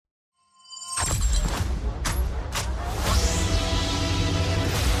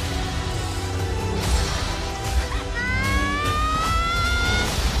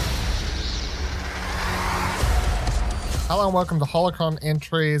Hello and welcome to Holocron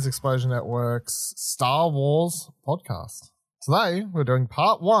Entries, Explosion Network's Star Wars podcast. Today, we're doing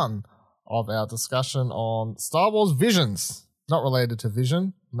part 1 of our discussion on Star Wars Visions. Not related to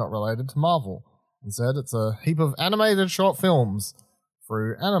Vision, not related to Marvel. Instead, it's a heap of animated short films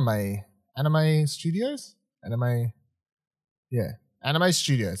through Anime Studios? Anime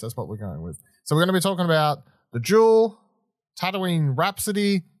Studios, that's what we're going with. So we're going to be talking about The Jewel, Tatooine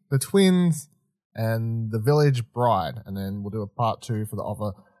Rhapsody, The Twins, and The Village Bride. And then we'll do a part 2 for the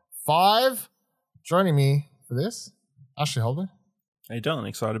other 5. Joining me for this, Ashley Holder. Hey Dylan,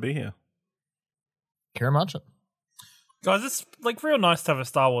 excited to be here. Kieran Marchant. Guys, it's like real nice to have a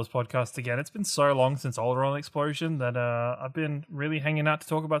Star Wars podcast again. It's been so long since Alderaan Explosion that I've been really hanging out to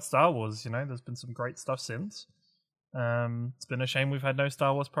talk about Star Wars. You know, there's been some great stuff since. It's been a shame we've had no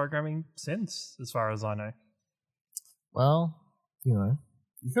Star Wars programming since, as far as I know. Well, you know,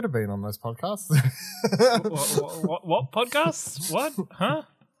 you could have been on those podcasts. What podcasts? What? Huh?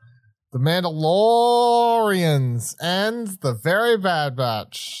 The Mandalorians and The Very Bad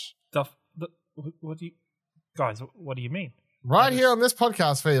Batch. What do you... Guys, what do you mean? Right here on this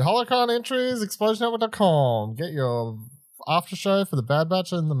podcast feed, Holocron Entries, ExplosionNetwork.com. Get your after show for The Bad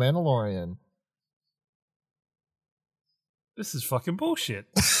Batch and The Mandalorian. This is fucking bullshit.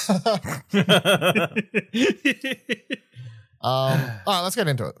 All right, let's get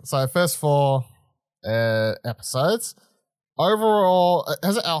into it. So, first 4 episodes. Overall,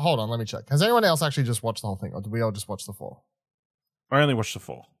 hold on, let me check. Has anyone else actually just watched the whole thing, or did we all just watch the 4? I only watched the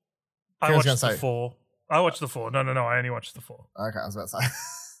 4. I watched the 4. I watched the 4. No, I only watched the 4. Okay, I was about to say.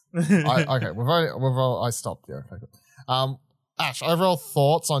 I stopped. Yeah, okay, good. Ash, overall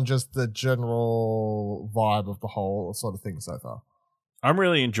thoughts on just the general vibe of the whole sort of thing so far? I'm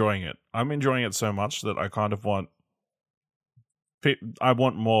really enjoying it. I'm enjoying it so much that I kind of want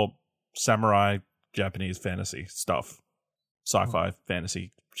more samurai Japanese fantasy stuff. Sci-fi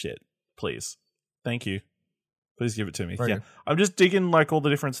fantasy shit. Please. Thank you. Please give it to me. Very good. I'm just digging like all the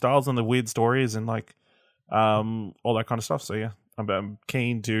different styles and the weird stories and like all that kind of stuff. So yeah, I'm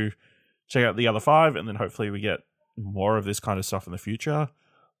keen to check out the other 5 and then hopefully we get more of this kind of stuff in the future.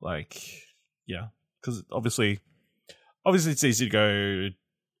 Like, yeah, because obviously it's easy to go,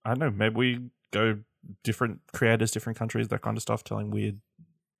 I don't know, maybe we go different creators, different countries, that kind of stuff, telling weird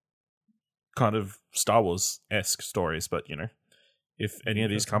kind of Star Wars-esque stories. But, you know, if any of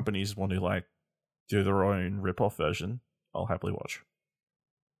these companies want to, like, do their own rip-off version, I'll happily watch.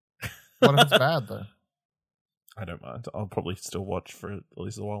 What if it's bad, though? I don't mind. I'll probably still watch for at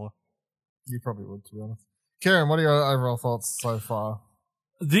least a while. You probably would, to be honest. Kieran, what are your overall thoughts so far?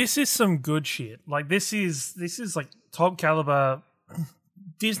 This is some good shit. Like this is like top caliber.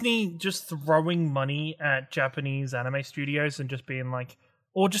 Disney just throwing money at Japanese anime studios and just being like,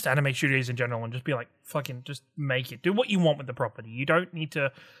 or just anime studios in general, and just be like, fucking just make it. Do what you want with the property. You don't need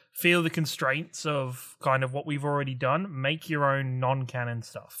to feel the constraints of kind of what we've already done. Make your own non-canon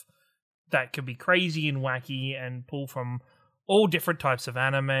stuff that could be crazy and wacky and pull from all different types of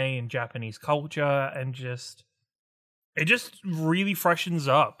anime and Japanese culture, and it just really freshens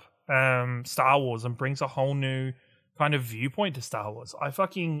up Star Wars and brings a whole new kind of viewpoint to Star Wars. I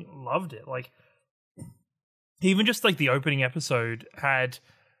fucking loved it. Like, even just like the opening episode had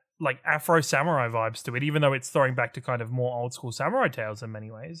like Afro samurai vibes to it, even though it's throwing back to kind of more old school samurai tales in many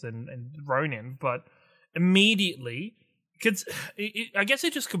ways and Ronin. But immediately, because I guess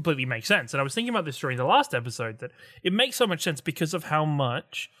it just completely makes sense. And I was thinking about this during the last episode, that it makes so much sense because of how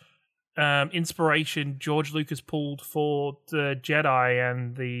much inspiration George Lucas pulled for the Jedi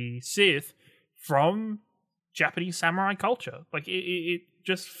and the Sith from Japanese samurai culture. Like it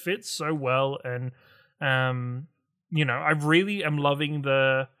just fits so well. And you know, I really am loving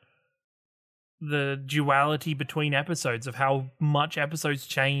the duality between episodes, of how much episodes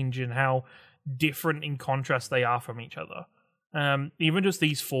change and how different in contrast they are from each other. Even just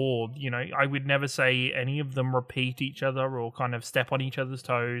these 4, you know, I would never say any of them repeat each other or kind of step on each other's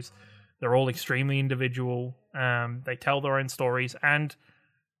toes. They're all extremely individual. They tell their own stories, and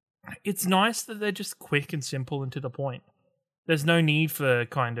it's nice that they're just quick and simple and to the point. There's no need for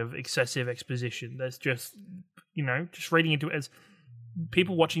kind of excessive exposition. There's just, you know, just reading into it as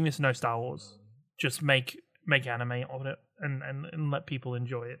people watching this know Star Wars. Just make anime of it and let people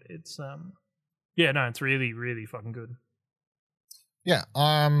enjoy it. It's it's really, really fucking good. Yeah,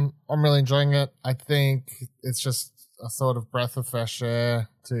 I'm really enjoying it. I think it's just a sort of breath of fresh air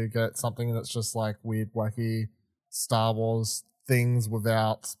to get something that's just like weird, wacky Star Wars things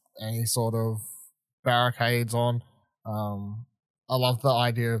without any sort of barricades on. I love the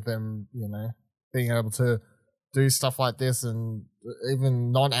idea of them, you know, being able to do stuff like this and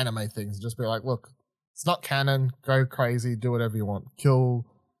even non-anime things. Just be like, look, It's not canon. Go crazy. Do whatever you want. Kill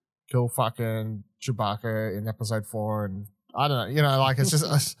fucking Chewbacca in episode 4, and I don't know. You know, like it's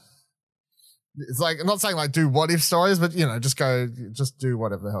just. It's like, I'm not saying like do what if stories, but you know, just do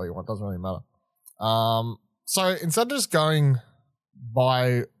whatever the hell you want. Doesn't really matter. So instead of just going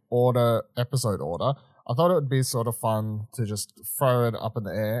by episode order, I thought it would be sort of fun to just throw it up in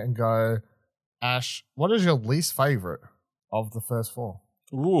the air and go, Ash, what is your least favorite of the first 4?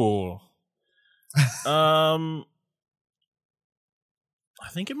 Ooh. I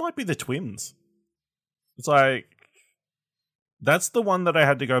think it might be the twins. It's like, that's the one that I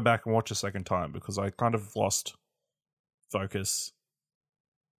had to go back and watch a second time because I kind of lost focus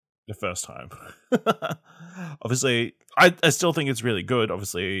the first time. Obviously, I still think it's really good.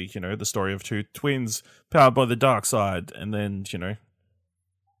 Obviously, you know, the story of 2 twins powered by the dark side, and then, you know,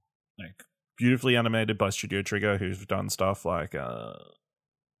 like beautifully animated by Studio Trigger, who've done stuff like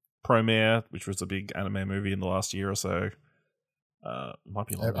Promare, which was a big anime movie in the last year or so. Might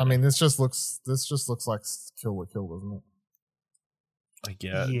be longer. I mean, this just looks like Kill la Kill, doesn't it? I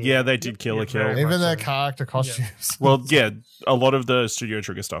guess. Yeah, they did Kill la Kill. very Even much their so. character costumes. Well, yeah, a lot of the Studio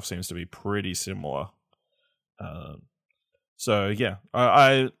Trigger stuff seems to be pretty similar. So yeah,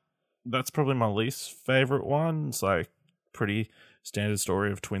 I that's probably my least favorite one. It's like pretty standard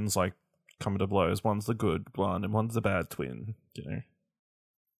story of twins like coming to blows. One's the good one and one's the bad twin. You know,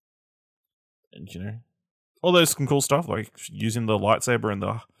 and you know, all those some cool stuff like using the lightsaber and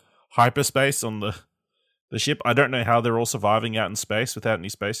the hyperspace on the ship. I don't know how they're all surviving out in space without any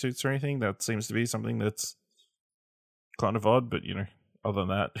spacesuits or anything. That seems to be something that's kind of odd, but you know, other than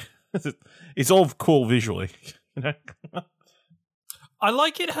that, it's all cool visually. You know, I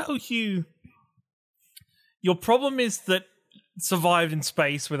like it how your problem is that survived in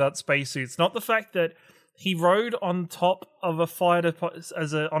space without spacesuits, not the fact that he rode on top of a fighter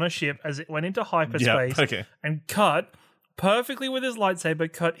on a ship as it went into hyperspace and cut perfectly with his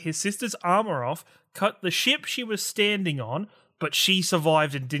lightsaber, cut his sister's armor off, cut the ship she was standing on, but she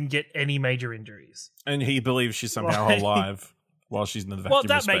survived and didn't get any major injuries. And he believes she's somehow alive while she's in the vacuum Well,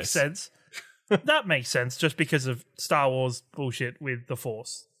 that of space. makes sense. That makes sense just because of Star Wars bullshit with the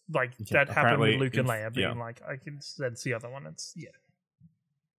Force. Like, that happened with Luke and Leia being like, I can sense the other one. It's,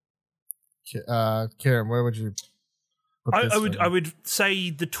 Kieran, where would you put this I would say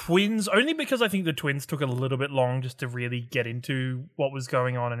the twins, only because I think the twins took a little bit long just to really get into what was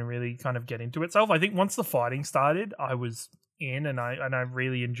going on and really kind of get into itself. I think once the fighting started, I was in, and I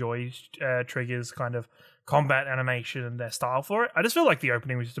really enjoyed Trigger's kind of combat animation and their style for it. I just feel like the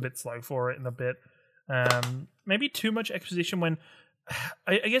opening was just a bit slow for it and a bit maybe too much exposition when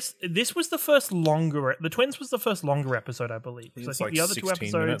I guess this was the first longer. The twins was the first longer episode, I believe. Because I think like the other 2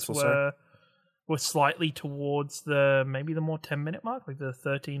 episodes were slightly towards the more 10-minute mark, like the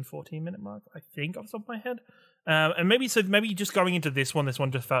 13-14 minute mark, I think, off the top of my head. And maybe just going into this one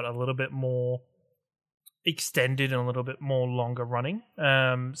just felt a little bit more extended and a little bit more longer running.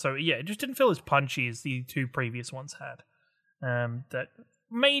 So yeah, it just didn't feel as punchy as the 2 previous ones had. That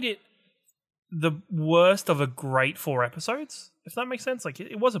made it the worst of a great 4 episodes, if that makes sense. Like,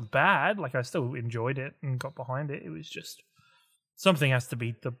 it wasn't bad. Like, I still enjoyed it and got behind it. It was just something has to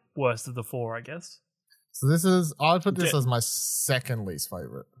be the worst of the 4, I guess. So I would put this as my second least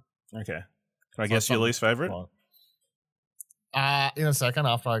favorite. Okay. Can I guess your least favorite? In a second,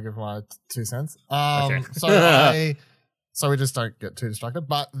 after I give my 2 cents. Okay. So we just don't get too distracted.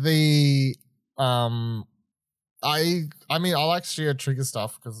 But I mean, I like Studio Trigger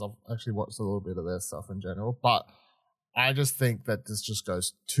stuff because I've actually watched a little bit of their stuff in general. But I just think that this just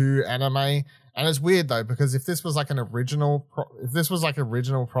goes too anime, and it's weird though because if this was like original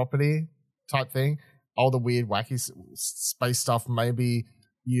property type thing, all the weird wacky space stuff, maybe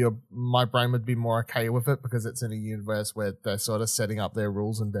my brain would be more okay with it because it's in a universe where they're sort of setting up their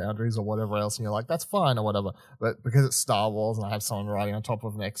rules and boundaries or whatever else, and you're like, that's fine or whatever. But because it's Star Wars and I have someone riding on top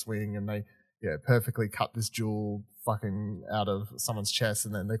of an X-wing and they perfectly cut this jewel fucking out of someone's chest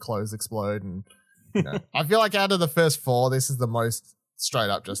and then their clothes explode, and you know, I feel like out of the first 4, this is the most straight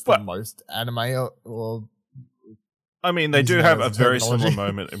up just the most anime or I mean, they do have a very similar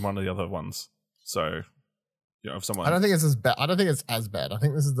moment in one of the other ones. So, you know, if someone, I don't think it's as bad. I don't think it's as bad. I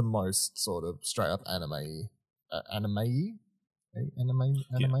think this is the most sort of straight up animated.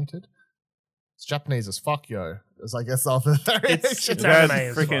 It's Japanese as fuck, yo. It's I guess off the It's it anime had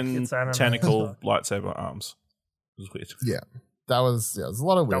as fuck. freaking It's anime tentacle as fuck. lightsaber arms. It was weird. Yeah, there's a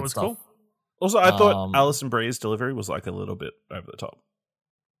lot of weird That was stuff. cool. Also, I thought Alison Brie's delivery was like a little bit over the top.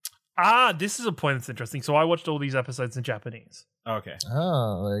 This is a point that's interesting. So I watched all these episodes in Japanese. Okay.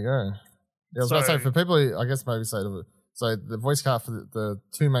 Oh, there you go. Yeah, I was about to say, for people who, I guess maybe say So the voice cast for the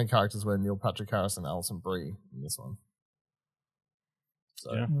two main characters were Neil Patrick Harris and Alison Brie in this one.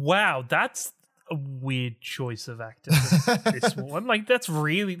 So. Yeah. Wow, that's a weird choice of actors. This one, like, that's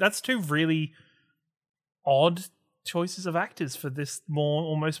two really odd choices of actors for this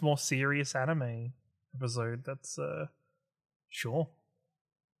almost more serious anime episode. That's sure.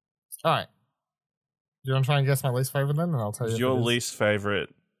 All right. Do you want to try and guess my least favorite then? And I'll tell you. Is your least favorite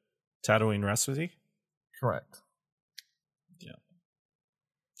Tatooine Rhapsody? Correct. Yeah.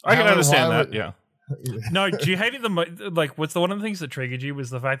 I can understand that, yeah. No, do you hate it what's one of the things that triggered you was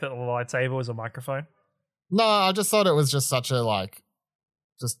the fact that the lightsaber was a microphone? No, I just thought it was just such a,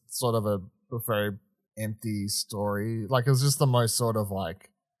 just sort of a very empty story. Like, it was just the most sort of,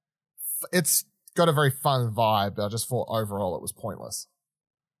 it's got a very fun vibe, but I just thought overall it was pointless.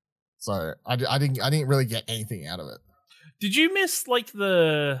 So I didn't really get anything out of it. Did you miss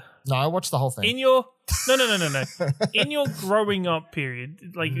the? No, I watched the whole thing. In your no. In your growing up period,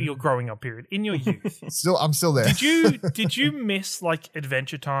 in your youth, I'm still there. Did you miss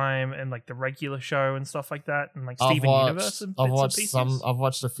Adventure Time and the regular show and stuff like that, and Steven Universe and I've watched bits and pieces? I've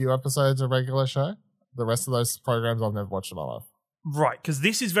watched a few episodes of regular show. The rest of those programs I've never watched in my life. Right, because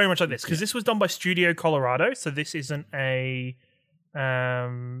this is very much like this. Because this was done by Studio Colorado, so this isn't a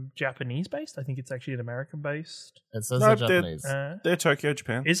Japanese based. I think it's actually an American based. It says they're Japanese. They're Tokyo,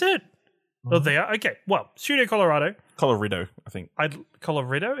 Japan. Is it? Oh, they are? Okay. Well, Studio Colorado. Colorado, I think.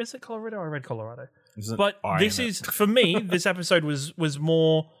 Colorado? Is it Colorado? I read Colorado. Isn't but this is, for me, this episode was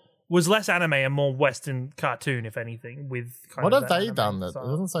less anime and more Western cartoon, if anything, with kind what of have that they anime done that style.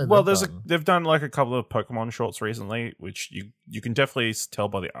 it doesn't say Well, they've done. they've done a couple of Pokemon shorts recently, which you can definitely tell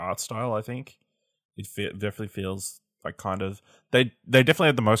by the art style, I think. It definitely feels kind of... They definitely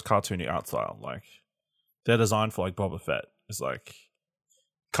have the most cartoony art style. Their design for Boba Fett is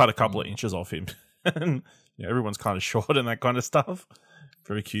cut a couple of inches off him. And everyone's kind of short and that kind of stuff.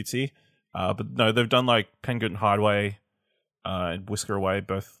 Very cutesy. But no, they've done Penguin Hideaway and Whisker Away,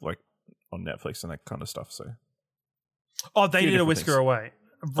 both on Netflix and that kind of stuff. So, they did a Whisker Away,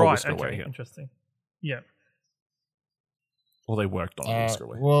 right? Whisker Okay, Away, yeah. Interesting. Yeah. Well, they worked on Whisker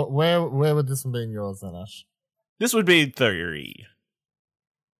Away. Well, where would this one be in yours then, Ash? This would be 3.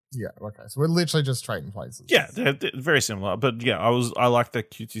 Yeah, okay. So we're literally just trading places. Yeah, they're very similar. But yeah, I like the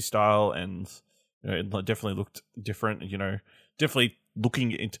cutesy style, and it definitely looked different. Definitely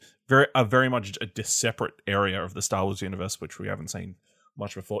looking into very much a separate area of the Star Wars universe, which we haven't seen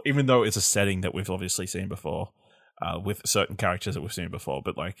much before. Even though it's a setting that we've obviously seen before, with certain characters that we've seen before.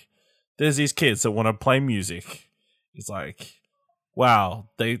 But there's these kids that want to play music. It's wow,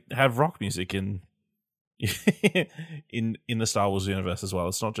 they have rock music in the Star Wars universe as well.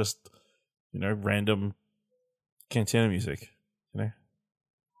 It's not just random cantina music. Okay.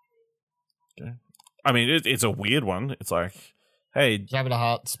 I mean, it's a weird one. It's hey, Jabba the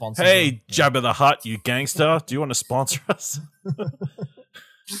Hutt sponsor. Hey, Jabba the Hutt, you gangster! Do you want to sponsor us?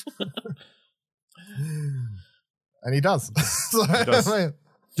 And he does. He does.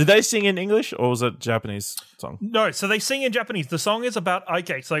 Did they sing in English or was it a Japanese song? No, so they sing in Japanese. The song is about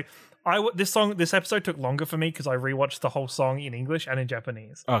so this episode took longer for me because I rewatched the whole song in English and in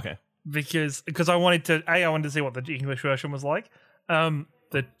Japanese. Okay. Because I wanted to see what the English version was like.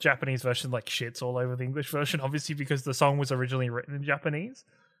 The Japanese version shits all over the English version, obviously because the song was originally written in Japanese.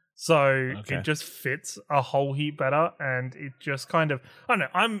 So it just fits a whole heap better, and it just kind of I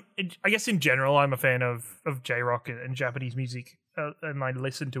don't know. I guess in general I'm a fan of J-rock and Japanese music, and I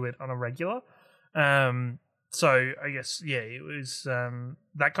listen to it on a regular. So I guess it was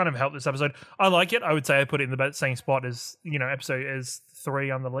that kind of helped this episode. I like it. I would say I put it in the same spot as episode as 3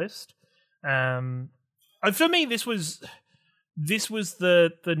 on the list. For me, this was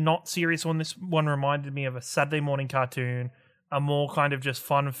the not serious one. This one reminded me of a Saturday morning cartoon, a more kind of just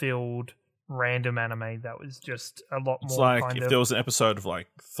fun-filled random anime that was just a lot more. It's if there was an episode of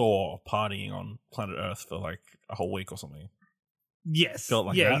Thor partying on planet Earth for a whole week or something. Yes. Felt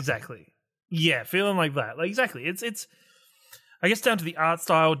like that. Exactly. Yeah, feeling like that. Exactly. It's I guess down to the art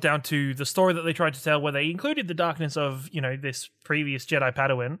style, down to the story that they tried to tell, where they included the darkness of this previous Jedi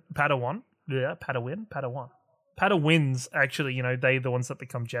Padawan. Padawans, actually, they're the ones that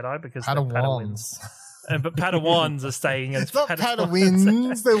become Jedi because they're Padawans. But Padawans are staying as it's not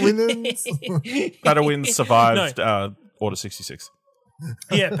Padawins, they're winners. Padawins survived Order 66.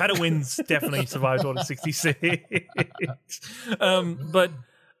 Yeah, Padawins definitely survived Order 66. But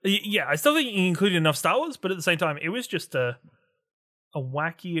yeah, I still think he included enough Star Wars, but at the same time, it was just a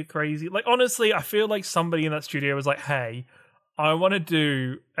wacky, a crazy. Honestly, I feel like somebody in that studio was like, hey, I want to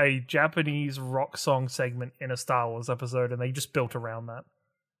do a Japanese rock song segment in a Star Wars episode, and they just built around that.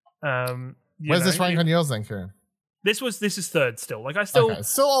 Where's this rank on yours then, Kieran? This is third still. Like I still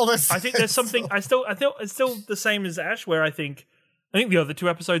all this. I think there's something I feel it's still the same as Ash, where I think the other two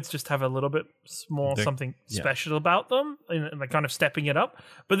episodes just have a little bit more something special about them, and they're kind of stepping it up.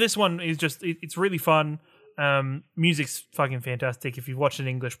 But this one is just it's really fun. Music's fucking fantastic. If you've watched it in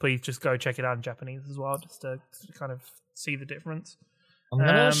English, please just go check it out in Japanese as well, just to kind of see the difference. I'm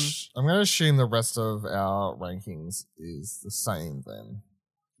gonna assume the rest of our rankings is the same then,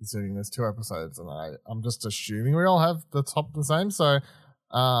 considering there's 2 episodes, and I'm just assuming we all have the top the same. So,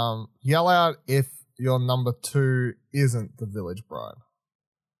 yell out if your number 2 isn't The Village Bride.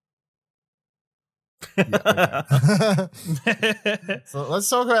 Yeah, okay. So let's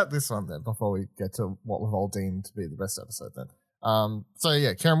talk about this one then before we get to what we've all deemed to be the best episode then. So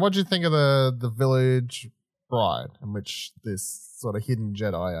yeah, Karen, what do you think of the Village Bride, in which this sort of hidden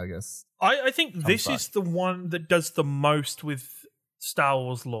Jedi, I guess? I think this is the one that does the most with Star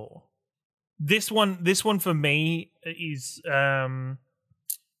Wars lore. This one for me is I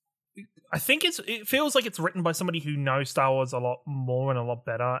think it feels like it's written by somebody who knows Star Wars a lot more and a lot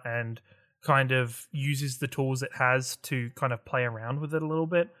better, and kind of uses the tools it has to kind of play around with it a little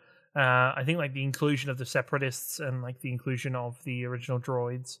bit. I think like the inclusion of the Separatists and like the inclusion of the original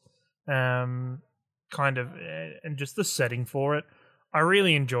droids, kind of, and just the setting for it, I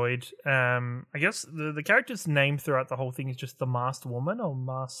really enjoyed. I guess the character's name throughout the whole thing is just the Masked Woman or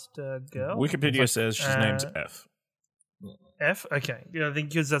Masked Girl. Wikipedia says she's named F. F? Okay. Yeah, I think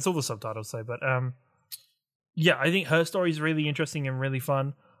because that's all the subtitles say. But yeah, I think her story is really interesting and really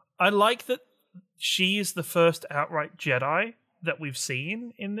fun. I like that she is the first outright Jedi that we've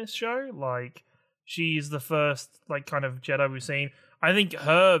seen in this show. Like, she is the first, like, kind of Jedi we've seen. I think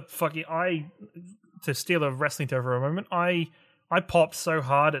her to steal a wrestling term for a moment, I popped so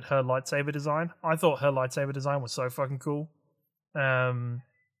hard at her lightsaber design. I thought her lightsaber design was so fucking cool. And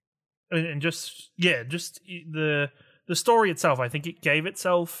just the story itself, I think it gave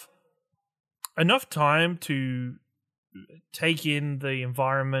itself enough time to take in the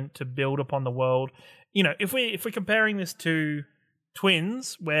environment, to build upon the world. You know, if we're comparing this to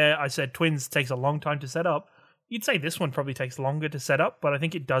Twins, where I said Twins takes a long time to set up, you'd say this one probably takes longer to set up, but I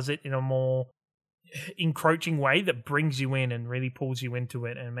think it does it in a more encroaching way that brings you in and really pulls you into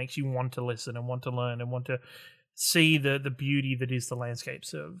it and makes you want to listen and want to learn and want to see the beauty that is the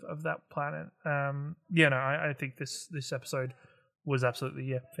landscapes of that planet. I think this episode was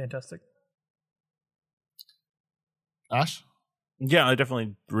absolutely fantastic. Ash? Yeah, I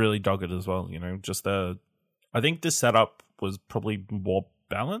definitely really dug it as well. You know, just I think this setup was probably more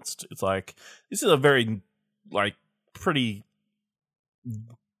balanced. It's like, this is a very, like, pretty,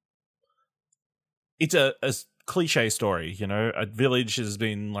 it's a cliche story, you know. A village has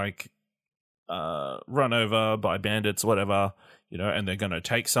been, like, run over by bandits, whatever, you know, and they're going to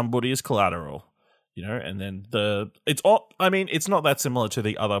take somebody as collateral, you know, and then it's not that similar to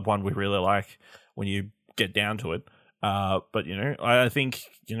the other one we really like when you get down to it. But, you know, I think,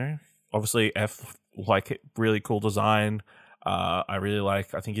 you know, obviously F, like, really cool design. I really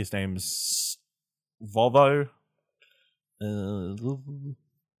like, I think his name's Volvo.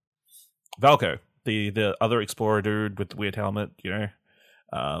 Valko, the other explorer dude with the weird helmet, you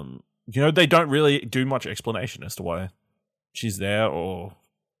know. They don't really do much explanation as to why she's there or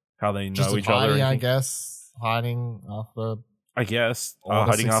how they know each other. I guess. Hiding after. I guess.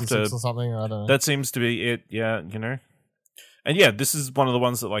 Hiding after. Or something. I don't know. That seems to be it, yeah, you know. And yeah, this is one of the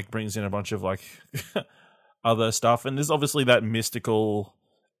ones that, like, brings in a bunch of, like, other stuff. And there's obviously that mystical,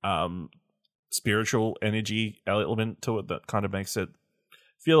 spiritual energy element to it that kind of makes it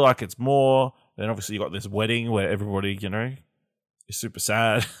feel like it's more. Then obviously you got this wedding where everybody, you know, is super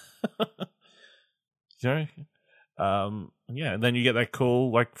sad. You know? Yeah, and then you get that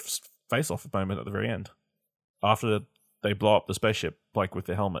cool, like, face-off moment at the very end. After they blow up the spaceship, like, with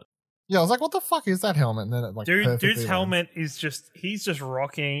the helmet. Yeah, I was like, what the fuck is that helmet? And then it, like, dude's helmet is he's just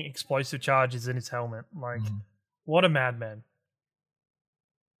rocking explosive charges in his helmet. Like, what a madman.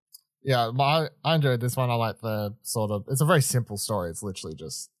 Yeah, I enjoyed this one. I like the sort of, it's a very simple story. It's literally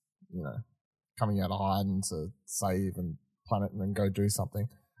just, you know, coming out of hiding to save and planet and then go do something.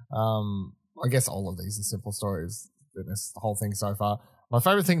 I guess all of these are simple stories in this whole thing so far. My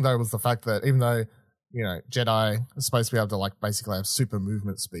favorite thing, though, was the fact that even though, you know, Jedi are supposed to be able to, like, basically have super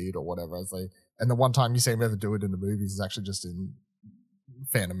movement speed or whatever, and the one time you see them ever do it in the movies is actually just in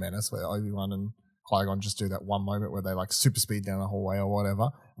Phantom Menace, where Obi-Wan and Qui-Gon just do that one moment where they, like, super speed down the hallway or whatever,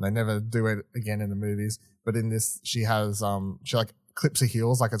 and they never do it again in the movies. But in this, she has, she, like, clips her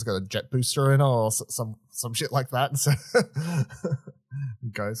heels like it's got a jet booster in her or some shit like that, so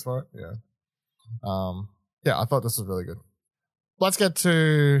goes for it. Yeah, I thought this was really good. Let's get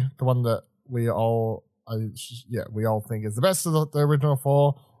to the one that we all we all think is the best of the original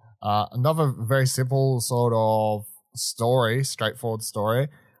four. Another very simple sort of story, straightforward story,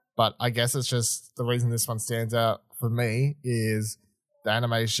 but I guess it's just the reason this one stands out for me is the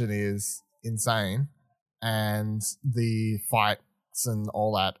animation is insane and the fights and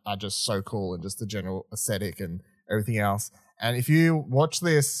all that are just so cool, and just the general aesthetic and everything else. And if you watch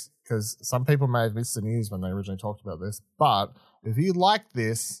this, because some people may have missed the news when they originally talked about this, but if you like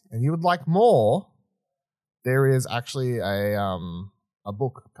this and you would like more, there is actually a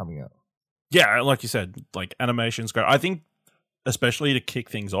book coming out. Yeah, like you said, like animation's great. I think especially to kick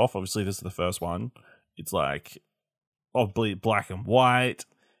things off, obviously this is the first one. It's like obviously black and white.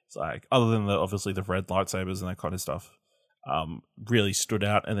 It's like, other than obviously the red lightsabers and that kind of stuff, really stood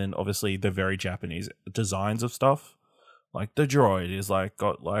out. And then obviously the very Japanese designs of stuff. Like the droid is like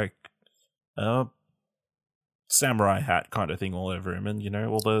got like a samurai hat kind of thing all over him, and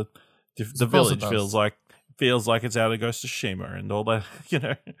all the village feels like it's out of Ghost of Tsushima and all that,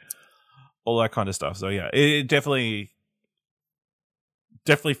 all that kind of stuff. So yeah, it definitely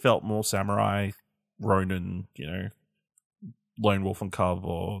felt more samurai, Ronin, Lone Wolf and Cub,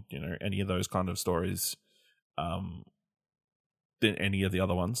 or any of those kind of stories, than any of the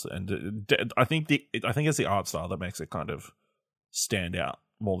other ones. And I think it's the art style that makes it kind of stand out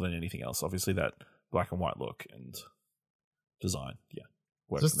more than anything else. Obviously that black and white look and design,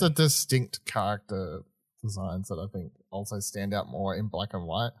 just the distinct character designs that I think also stand out more in black and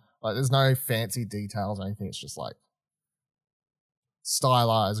white. Like there's no fancy details or anything. It's just like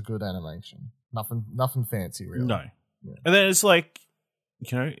stylized good animation. Nothing fancy really. No. Yeah. And then it's like,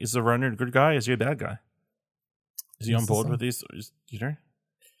 is the Ronin a good guy? Is he a bad guy? Is he on board with this? He's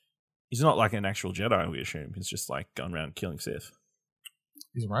not like an actual Jedi, we assume. He's just like going around killing Sith.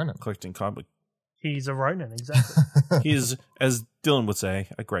 He's a Ronin. Collecting cardboard. He's a Ronin, exactly. He's, as Dylan would say,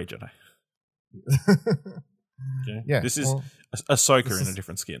 a grey Jedi. Okay? Yeah. This is Ahsoka in a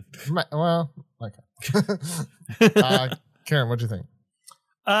different skin. Well, okay. Karen, what do you think?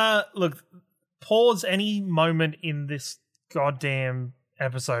 Look, pause any moment in this goddamn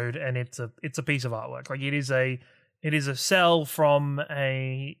episode, and it's a piece of artwork. Like it is a cell from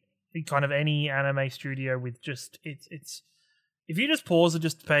a kind of any anime studio with just it's. If you just pause and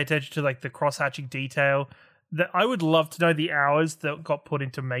just pay attention to like the cross-hatching detail, that I would love to know the hours that got put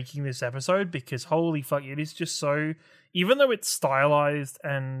into making this episode, because holy fuck, it is just so, even though it's stylized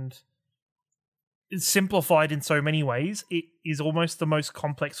and it's simplified in so many ways, it is almost the most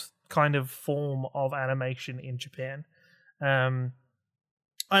complex kind of form of animation in Japan.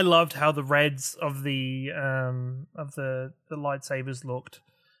 I loved how the reds of the lightsabers looked.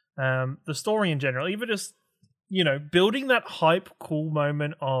 The story in general, even just building that hype, cool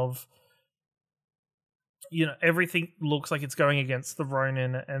moment of, everything looks like it's going against the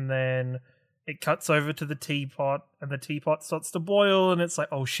Ronin, and then it cuts over to the teapot, and the teapot starts to boil, and it's like,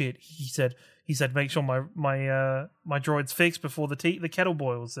 oh shit, he said make sure my droid's fixed before the kettle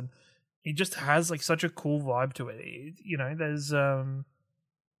boils, and it just has like such a cool vibe to it. There's the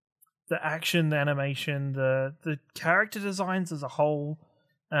action, the animation, the character designs as a whole.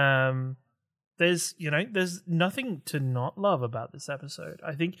 There's nothing to not love about this episode.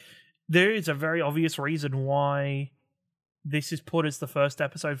 I think there is a very obvious reason why this is put as the first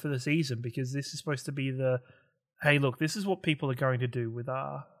episode for the season, because this is supposed to be hey, look, this is what people are going to do with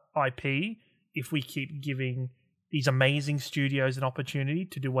our IP if we keep giving these amazing studios an opportunity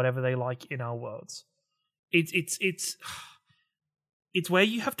to do whatever they like in our worlds. It's where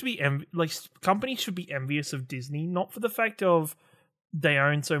you have to be companies should be envious of Disney, not for the fact of they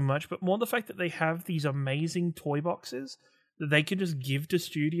own so much, but more the fact that they have these amazing toy boxes that they can just give to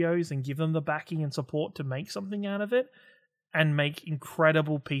studios and give them the backing and support to make something out of it and make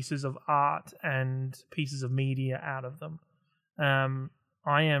incredible pieces of art and pieces of media out of them. I'm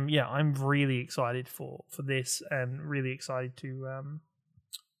really excited for this, and really excited to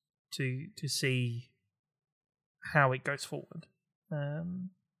see how it goes forward.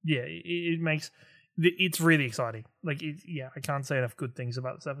 It makes. It's really exciting. I can't say enough good things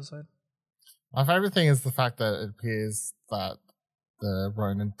about this episode. My favorite thing is the fact that it appears that the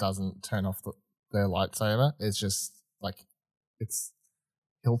Ronin doesn't turn off their lightsaber. It's just like it's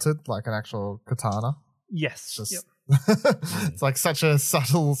hilted like an actual katana. Yes. Just it's like such a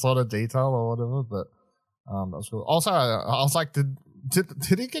subtle sort of detail or whatever, but that was cool. Also, I was like, did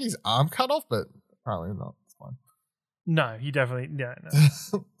he get his arm cut off? But apparently not. It's fine. No, he definitely no.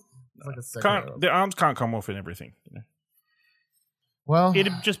 Like the arms can't come off in everything. Well,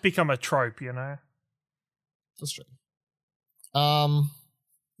 it'd just become a trope, That's true. Yeah.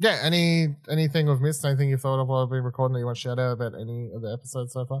 Anything we've missed? Anything you thought of while we've been recording that you want to shout out about any of the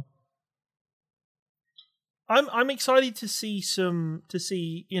episodes so far? I'm excited to see so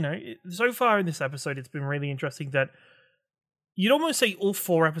far in this episode it's been really interesting that you'd almost say all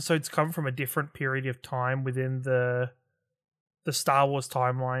 4 episodes come from a different period of time within the Star Wars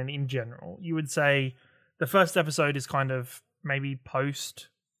timeline in general. You would say the first episode is kind of maybe post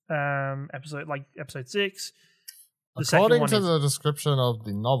episode, like episode 6. According to the description of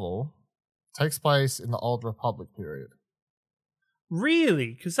the novel, takes place in the Old Republic period.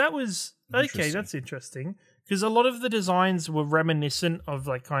 Really? Because that was okay. That's interesting. Because a lot of the designs were reminiscent of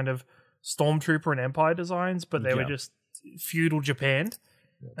like kind of Stormtrooper and Empire designs, but they were just feudal Japan.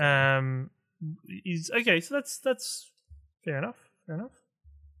 Is okay. So that's fair enough. Fair enough.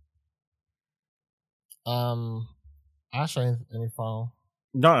 Ash, any final?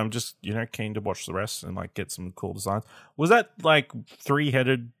 No, I'm just keen to watch the rest and like get some cool designs. Was that like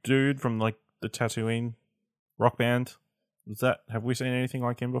 3-headed dude from like the Tatooine rock band? Was that? Have we seen anything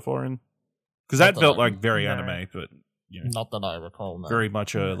like him before? Because that felt like very anime, but not that I recall. No. Very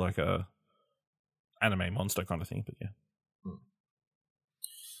much like a anime monster kind of thing. But yeah.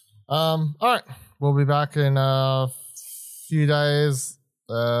 All right, we'll be back in a few days.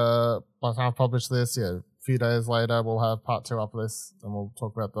 By the time I publish this, a few days later, we'll have part 2 up of this, and we'll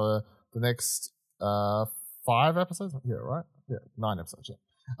talk about the next 5 episodes. Yeah, right? Yeah, 9 episodes.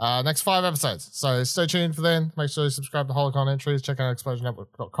 Yeah. Next 5 episodes. So stay tuned for then. Make sure you subscribe to Holocron Entries. Check out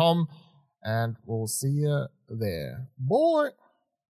explosionnetwork.com, and we'll see you there. Bye.